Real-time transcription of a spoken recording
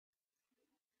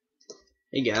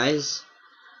Hey guys,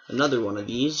 another one of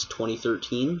these,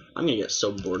 2013. I'm gonna get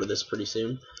so bored of this pretty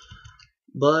soon.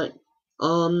 But,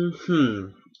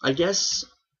 I guess,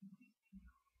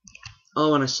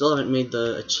 and I still haven't made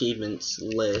the achievements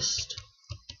list,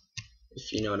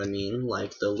 if you know what I mean,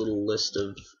 like the little list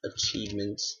of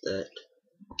achievements that,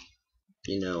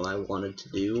 I wanted to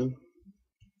do.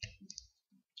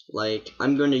 Like,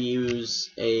 I'm going to use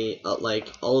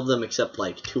like, all of them except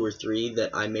like 2 or 3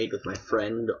 that I made with my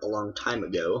friend a long time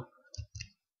ago.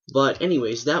 But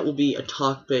anyways, that will be a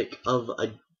topic of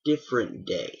a different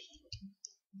day.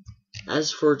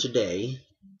 As for today,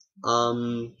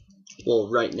 well,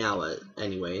 right now,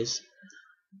 anyways,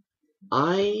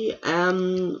 I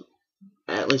am,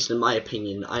 at least in my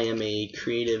opinion, I am a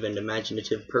creative and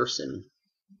imaginative person.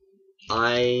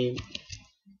 Okay,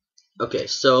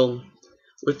 so,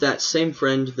 with that same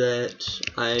friend that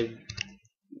I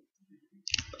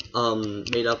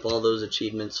made up all those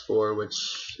achievements for,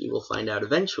 which you will find out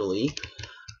eventually,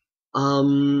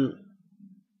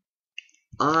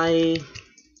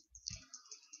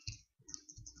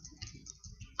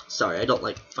 sorry, I don't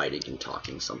like fighting and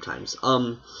talking sometimes.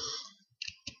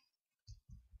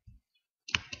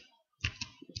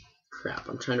 Crap,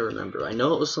 I'm trying to remember. I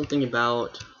know it was something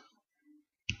about,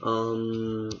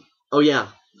 oh yeah,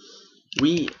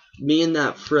 me and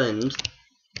that friend,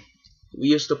 we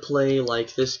used to play,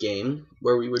 like, this game,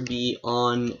 where we would be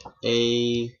on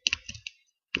we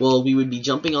would be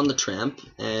jumping on the tramp,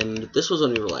 and this was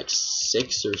when we were, like,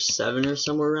 6 or 7 or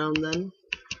somewhere around then,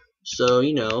 so,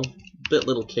 a bit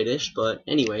little kiddish, but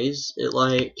anyways,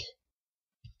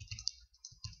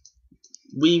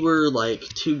 we were, like,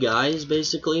 2 guys,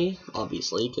 basically,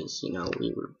 obviously, because,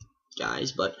 we were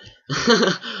guys, but,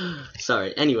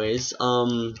 sorry, anyways,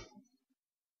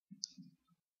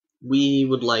 we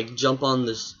would, like, jump on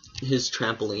his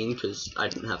trampoline, because I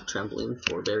didn't have a trampoline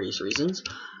for various reasons.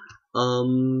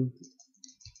 Oh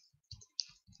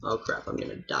crap, I'm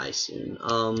gonna die soon.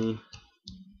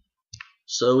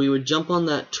 So we would jump on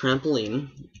that trampoline,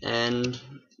 and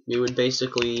we would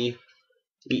we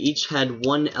each had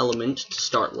one element to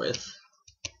start with.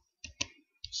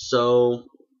 So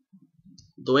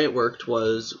the way it worked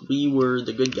was we were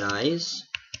the good guys,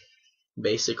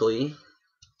 basically,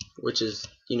 which is,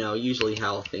 usually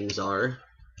how things are.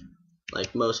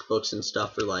 Like, most books and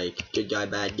stuff are like good guy,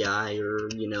 bad guy, or,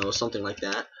 something like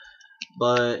that.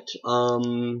 But, I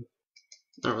don't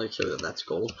really care that that's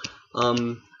gold.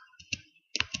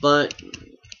 But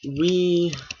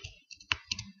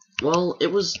well,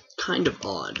 it was kind of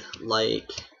odd.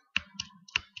 Like,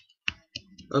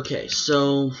 okay,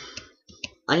 so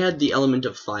I had the element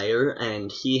of fire,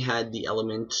 and he had the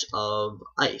element of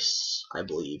ice, I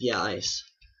believe. Yeah, ice.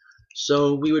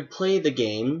 So we would play the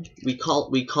game. We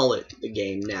call it the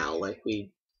game now. Like, I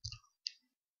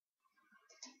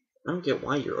don't get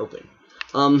why you're open.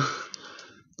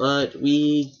 But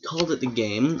we called it the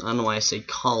game. I don't know why I say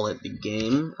call it the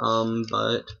game.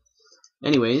 But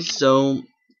anyways, so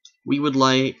we would,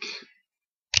 like,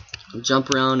 jump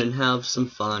around and have some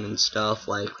fun and stuff.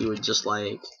 Like, we would just,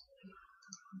 like,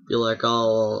 be like,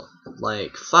 all,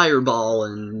 like, fireball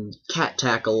and cat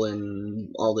tackle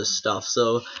and all this stuff.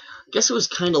 So I guess it was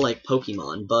kind of like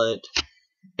Pokemon. But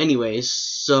anyways,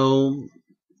 so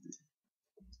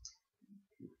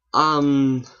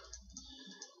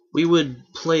we would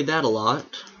play that a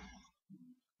lot.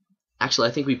 Actually,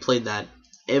 I think we played that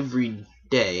every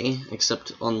day,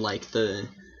 except on, like, the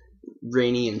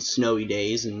rainy and snowy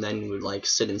days, and then we would, like,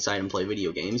 sit inside and play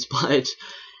video games. But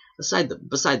beside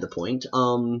the point,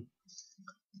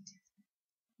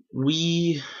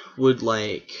 we would,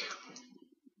 like,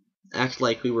 act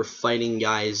like we were fighting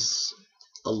guys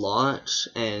a lot,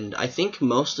 and I think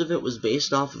most of it was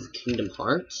based off of Kingdom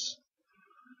Hearts.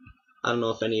 I don't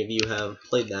know if any of you have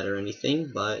played that or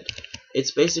anything, but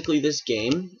it's basically this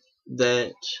game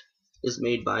that is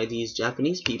made by these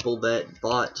Japanese people that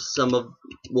bought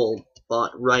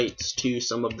rights to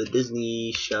some of the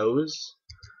Disney shows.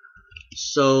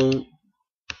 So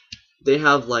they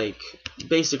have, like,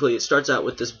 basically it starts out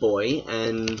with this boy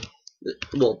and,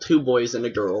 well, 2 boys and a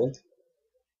girl,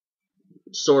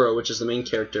 Sora, which is the main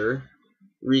character,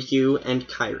 Riku, and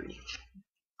Kairi.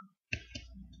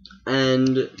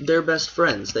 And they're best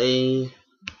friends. They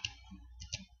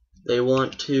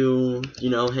want to,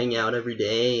 hang out every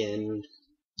day and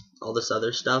all this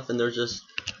other stuff, and they're just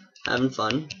having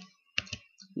fun.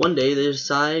 One day they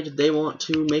decide they want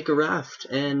to make a raft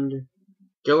and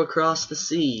go across the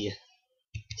sea.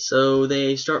 So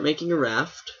they start making a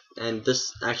raft, and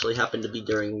this actually happened to be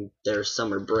during their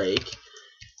summer break,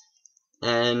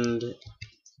 and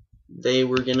they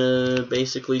were gonna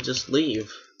basically just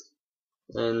leave.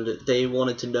 and they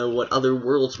wanted to know what other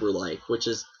worlds were like, which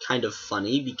is kind of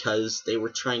funny because they were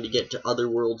trying to get to other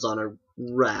worlds on a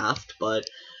raft. But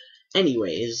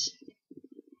anyways,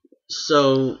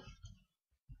 so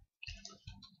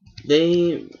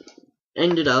they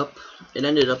ended up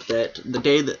that the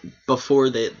day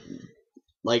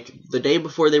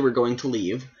before they were going to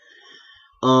leave,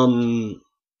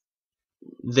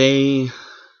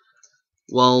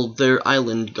 their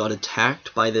island got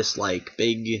attacked by this like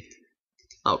big,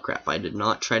 oh crap, I did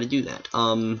not try to do that.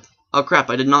 Oh crap,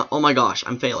 I did not. Oh my gosh,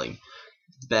 I'm failing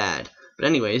bad. But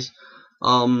anyways,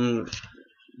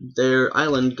 their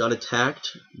island got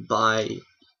attacked by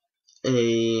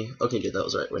okay, good, that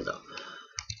was the right window.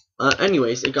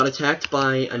 Anyways, it got attacked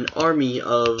by an army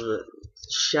of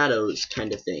shadows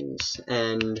kind of things,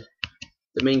 and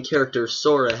the main character,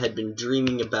 Sora, had been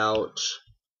dreaming about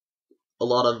a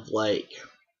lot of, like,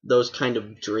 those kind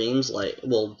of dreams,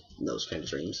 those kind of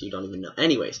dreams, you don't even know.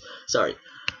 Anyways, sorry.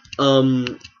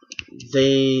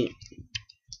 They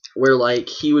were, like,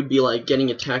 he would be, like,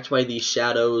 getting attacked by these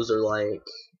shadows, or, like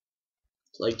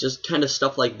just kind of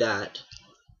stuff like that.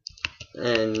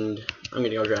 And I'm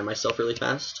gonna go grab myself really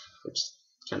fast, which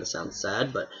kind of sounds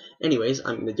sad, but anyways,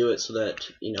 I'm gonna do it so that,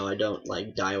 you know, I don't,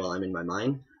 like, die while I'm in my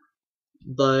mine.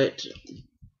 But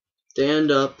they end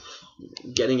up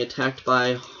getting attacked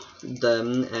by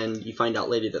them, and you find out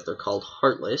later that they're called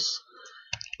Heartless.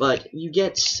 But you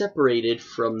get separated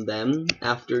from them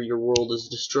after your world is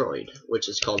destroyed, which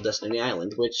is called Destiny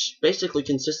Island, which basically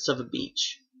consists of a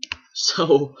beach.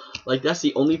 So, like, that's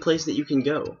the only place that you can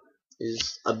go,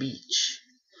 is a beach.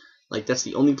 Like, that's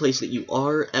the only place that you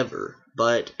are ever.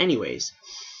 But anyways,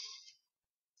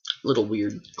 little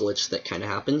weird glitch that kind of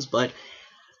happens. But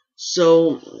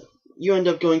so you end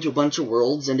up going to a bunch of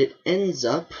worlds, and it ends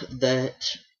up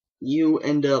that you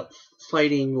end up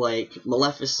fighting like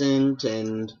Maleficent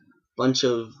and a bunch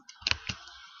of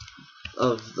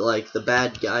like the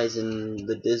bad guys in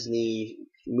the Disney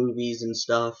movies and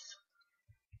stuff.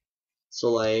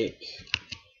 So like,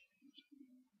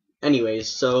 anyways,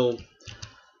 so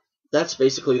that's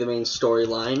basically the main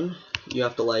storyline. You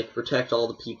have to like protect all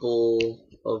the people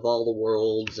of all the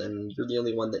worlds, and you're the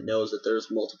only one that knows that there's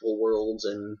multiple worlds,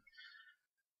 and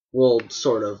well,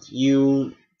 sort of.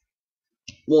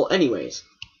 Anyways,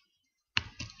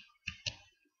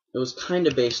 it was kind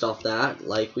of based off that.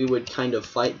 Like, we would kind of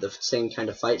fight the same kind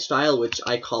of fight style, which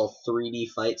I call 3D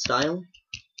fight style.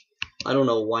 I don't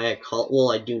know why I call it,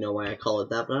 well, I do know why I call it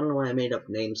that, but I don't know why I made up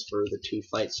names for the two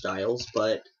fight styles.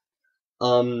 But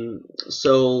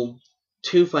so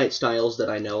 2 fight styles that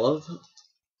I know of.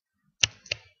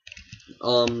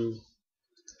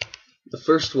 The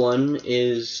first one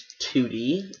is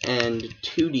 2D, and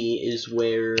 2D is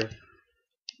where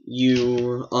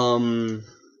you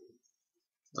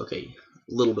okay, a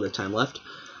little bit of time left.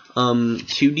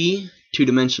 2D,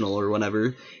 two-dimensional or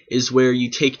whatever, is where you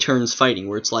take turns fighting,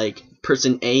 where it's like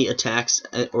person A attacks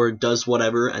or does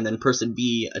whatever, and then person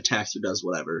B attacks or does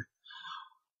whatever.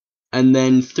 And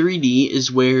then 3D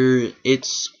is where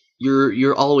it's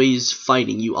you're always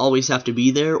fighting. You always have to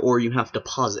be there, or you have to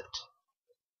pause it.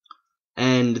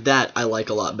 And that I like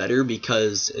a lot better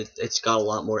because it's got a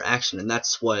lot more action, and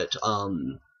that's what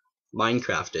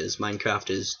Minecraft is. Minecraft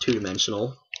is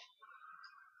two-dimensional.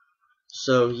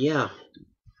 So yeah,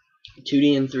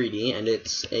 2D and 3D, and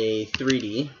it's a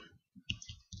 3D.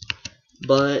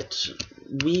 But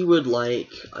we would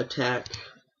like attack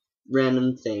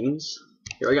random things.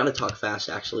 Here, I gotta talk fast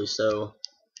actually, so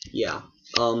yeah.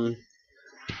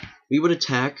 We would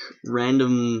attack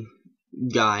random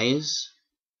guys.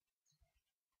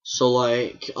 So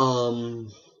like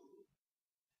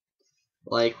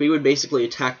we would basically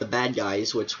attack the bad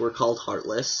guys, which were called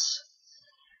Heartless,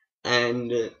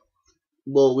 and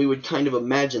well, we would kind of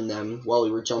imagine them while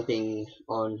we were jumping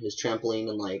on his trampoline,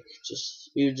 and like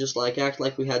we would just like act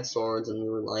like we had swords, and we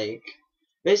were like,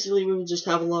 basically we would just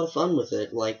have a lot of fun with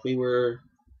it, like we were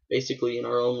basically in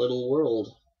our own little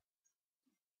world,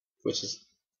 which is,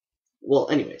 well,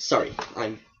 anyway, sorry,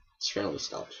 I'm trying to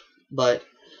stop, but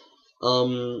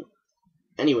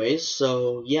anyways,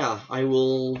 so yeah, I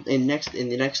will in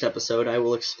the next episode I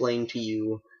will explain to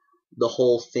you the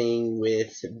whole thing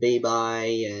with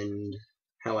Baby and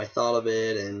how I thought of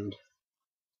it and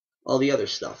all the other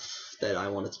stuff that I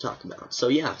wanted to talk about. So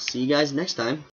yeah, see you guys next time.